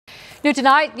New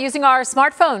tonight, using our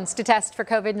smartphones to test for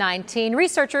COVID-19.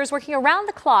 Researchers working around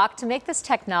the clock to make this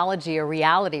technology a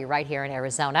reality right here in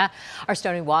Arizona. Our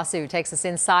Stoney Wasu takes us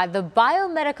inside the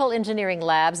biomedical engineering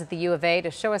labs at the U of A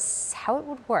to show us how it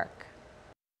would work.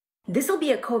 This will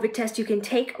be a COVID test you can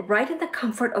take right in the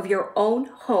comfort of your own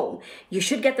home. You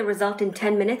should get the result in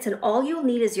 10 minutes, and all you'll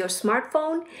need is your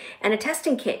smartphone and a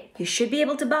testing kit you should be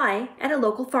able to buy at a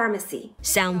local pharmacy.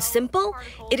 Sounds simple?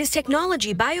 It is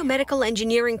technology biomedical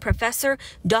engineering professor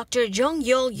Dr.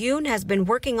 Jung-Yul Yoon has been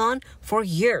working on for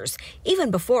years, even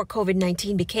before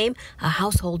COVID-19 became a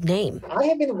household name. I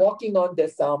have been working on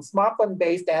this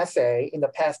smartphone-based assay in the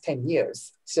past 10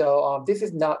 years. So this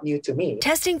is not new to me.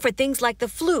 Testing for things like the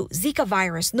flu, Zika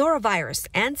virus, norovirus,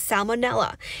 and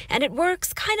salmonella. And it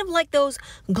works kind of like those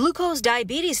glucose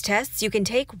diabetes tests you can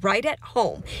take right at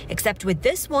home. Except with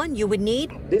this one, you would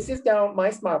need... This is now my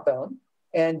smartphone.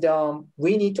 And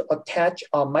we need to attach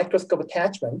a microscope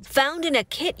attachment. Found in a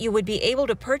kit you would be able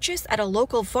to purchase at a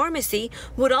local pharmacy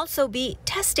would also be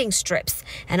testing strips.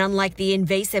 And unlike the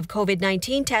invasive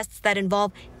COVID-19 tests that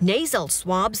involve nasal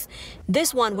swabs,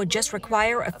 this one would just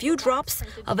require a few drops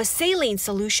of a saline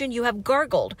solution you have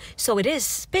gargled, so it is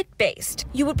spit-based.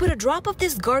 You would put a drop of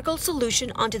this gargled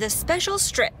solution onto the special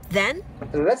strip, then...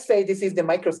 Let's say this is the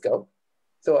microscope.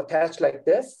 So attach like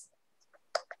this,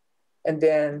 and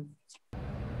then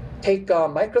take a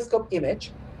microscope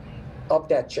image of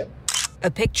that chip.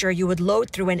 A picture you would load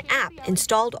through an app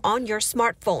installed on your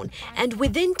smartphone. And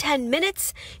within 10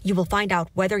 minutes, you will find out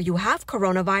whether you have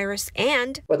coronavirus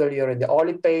and whether you're in the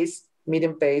early phase,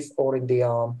 medium phase, or in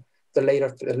the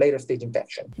later stage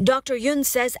infection. Dr. Yoon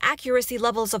says accuracy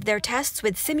levels of their tests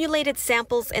with simulated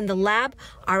samples in the lab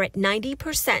are at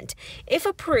 90%. If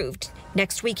approved,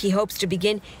 next week he hopes to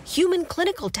begin human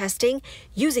clinical testing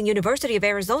using University of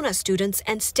Arizona students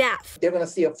and staff. They're going to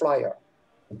see a flyer.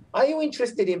 Are you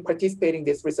interested in participating in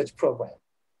this research program?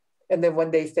 And then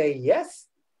when they say yes,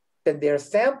 then their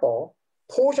sample,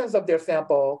 portions of their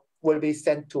sample, will be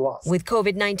sent to us. With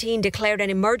COVID-19 declared an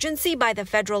emergency by the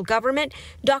federal government,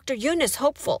 Dr. Yoon is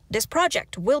hopeful this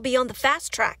project will be on the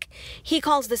fast track. He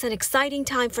calls this an exciting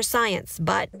time for science,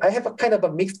 but... I have a kind of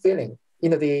a mixed feeling.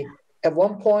 At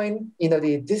one point,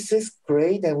 this is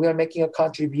great and we are making a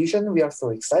contribution. We are so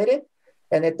excited.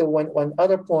 And at the one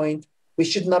other point, we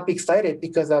should not be excited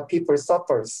because people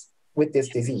suffers with this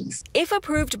disease. If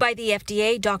approved by the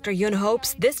FDA, Dr. Yoon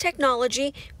hopes this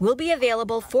technology will be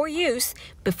available for use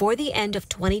before the end of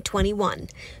 2021.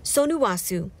 Stoney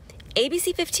Wasu,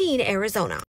 ABC 15, Arizona.